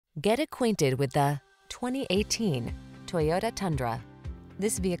Get acquainted with the 2018 Toyota Tundra.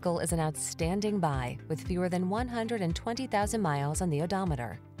 This vehicle is an outstanding buy with fewer than 120,000 miles on the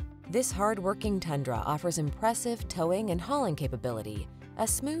odometer. This hard-working Tundra offers impressive towing and hauling capability, a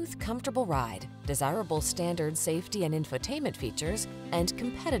smooth, comfortable ride, desirable standard safety and infotainment features, and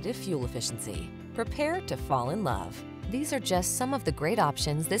competitive fuel efficiency. Prepare to fall in love. These are just some of the great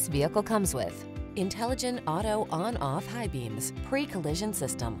options this vehicle comes with: intelligent auto on-off high beams, pre-collision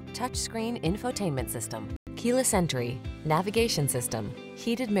system, touchscreen infotainment system, keyless entry, navigation system,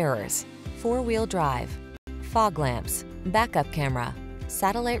 heated mirrors, four-wheel drive, fog lamps, backup camera,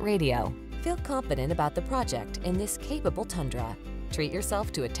 satellite radio. Feel confident about the project in this capable Tundra. Treat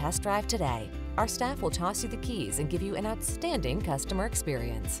yourself to a test drive today. Our staff will toss you the keys and give you an outstanding customer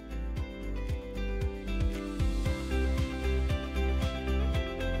experience.